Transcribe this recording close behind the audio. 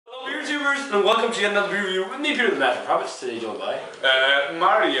YouTubers, and welcome to yet another beer review with me, Peter the Master Promise. Today joined by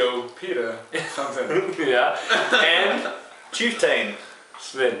Mario, Peter, something. yeah, and Chieftain.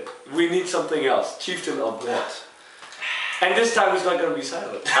 Sven. We need something else. Chieftain of what? And this time he's not going to be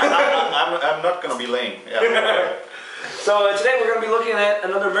silent. I'm not going to be lame. Yeah. So today we're going to be looking at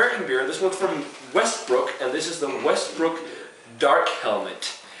another American beer. This one's from Westbrook, and this is the Westbrook Dark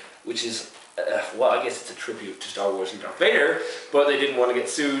Helmet, which is, well, I guess it's a tribute to Star Wars and Darth Vader, but they didn't want to get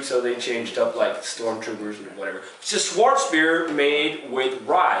sued, so they changed up like stormtroopers and whatever. It's a Schwarzbier made with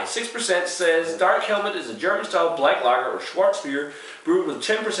rye. 6% says Dark Helmet is a German-style black lager or Schwarzbier brewed with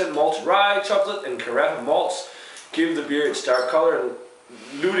 10% malted rye, chocolate, and carafa malts. Give the beer its dark color and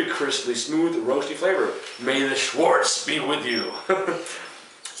ludicrously smooth, roasty flavor. May the Schwartz be with you.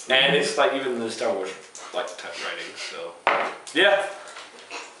 And it's like even the Star Wars like type writing. So yeah.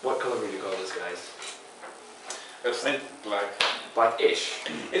 What color would you call this, guys? It's black. Blackish.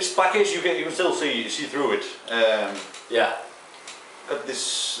 It's blackish. You can still see through it. Yeah. Got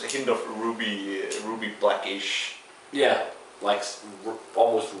this hint of ruby blackish. Yeah. Like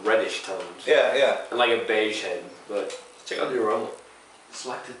almost reddish tones. Yeah, yeah. And like a beige head. But check out the aroma. It's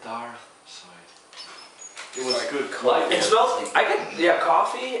like the dark side. It was like good color. It smells. I get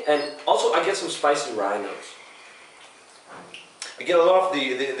coffee, and also I get some spicy rye notes. I get a lot of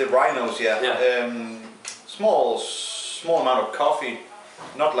the rye notes. Yeah. Yeah. Small amount of coffee.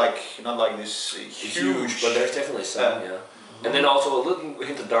 Not like this huge. But there's definitely some. Yeah. And then also a little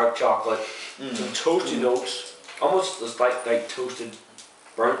hint of dark chocolate. Some toasty notes. Almost like toasted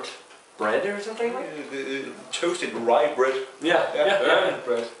burnt bread or something like that. Toasted rye bread. Yeah.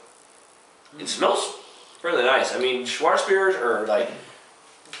 Bread. It smells really nice. I mean, Schwarzbiers are like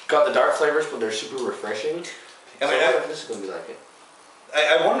got the dark flavors, but they're super refreshing. I mean, so this is gonna be like it.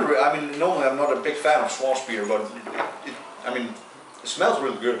 I wonder. I mean, normally I'm not a big fan of Schwarzbier, but it smells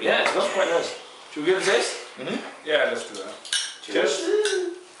really good. Yeah, it smells quite nice. Should we give it a taste? Yeah, let's do that. Cheers.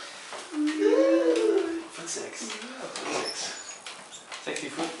 Foot sex. Sexy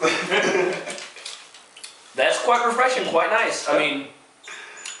food. That's quite refreshing, quite nice. I mean,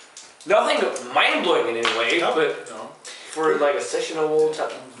 nothing mind-blowing in any way, but for like a sessionable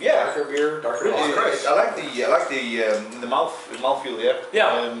type of darker beer, darker really, I like the mouthfeel. Yeah.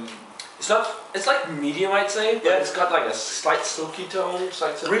 Yeah. It's like medium, I'd say, but it's got like a slight silky tone.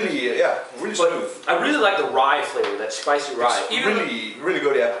 Really, really smooth. I really like the rye flavor, that spicy rye. It's really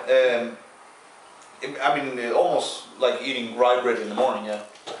good. Yeah. I mean, almost like eating rye bread in the morning. Yeah.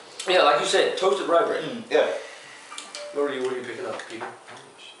 Yeah, like you said, toasted rye bread. Yeah. What are you picking up, Peter?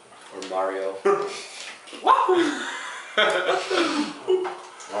 Or Mario? Wahoo!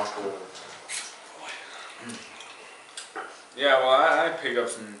 Yeah, well, I pick up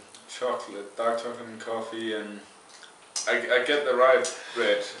some chocolate, dark chocolate and coffee, and I get the rye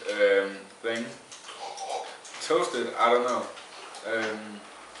bread thing. Toasted, I don't know.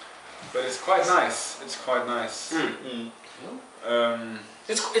 But it's quite nice. It's quite nice.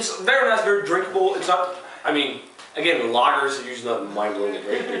 It's very nice, very drinkable. It's not, I mean, again, lagers are usually not mind-blowingly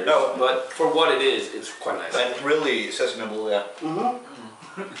great beers. No. But for what it is, it's quite nice. And really sessionable, yeah.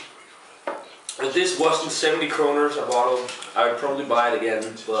 If this wasn't 70 kroners a bottle, I would probably buy it again,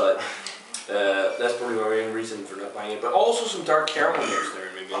 but that's probably my main reason for not buying it. But also some dark caramel notes there,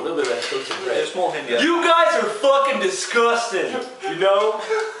 maybe a little bit of that toasted bread. A small hint, yeah. You guys are fucking disgusting, you know?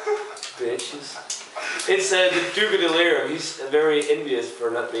 Bitches. It said the Duke of Delirium, he's very envious for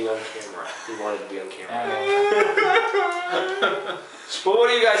not being on camera. He wanted to be on camera. But what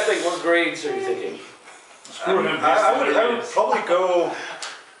do you guys think? What grades are you thinking? I would probably go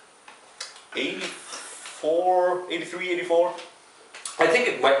 84, 83, 84. I think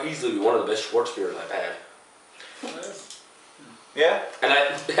it might easily be one of the best Schwarzbiers I've had. Yeah? And I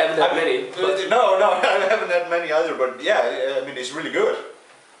haven't had many. No, I haven't had many either, but yeah, I mean, it's really good.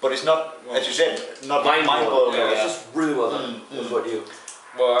 But it's not, as you said, not mind-blowing. Yeah. It's just really well done. What about you?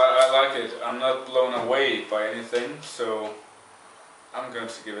 Well, I like it. I'm not blown away by anything, so I'm going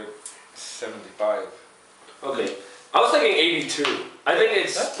to give it 75. Okay. I was thinking 82. I think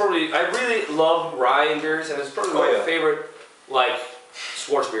it's probably, I really love rye in beers, and it's probably my favorite, like,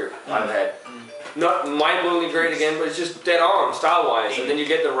 Schwarzbier I've had. Not mind-blowingly great again, but it's just dead on, style-wise. And then you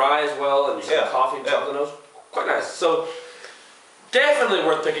get the rye as well, and some coffee and chocolate notes. Quite nice. So, definitely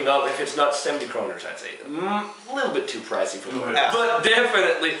worth picking up if it's not 70 kroners, I'd say. A little bit too pricey for me. But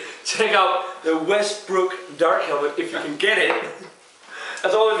definitely check out the Westbrook Dark Helmet if you can get it.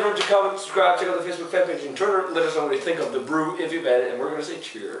 As always, remember to comment, subscribe, check out the Facebook fan page and Twitter. Let us know what you think of the brew if you've had it. And we're going to say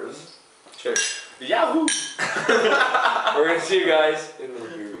cheers. Cheers. Yahoo! We're going to see you guys in the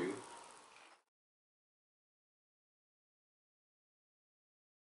review.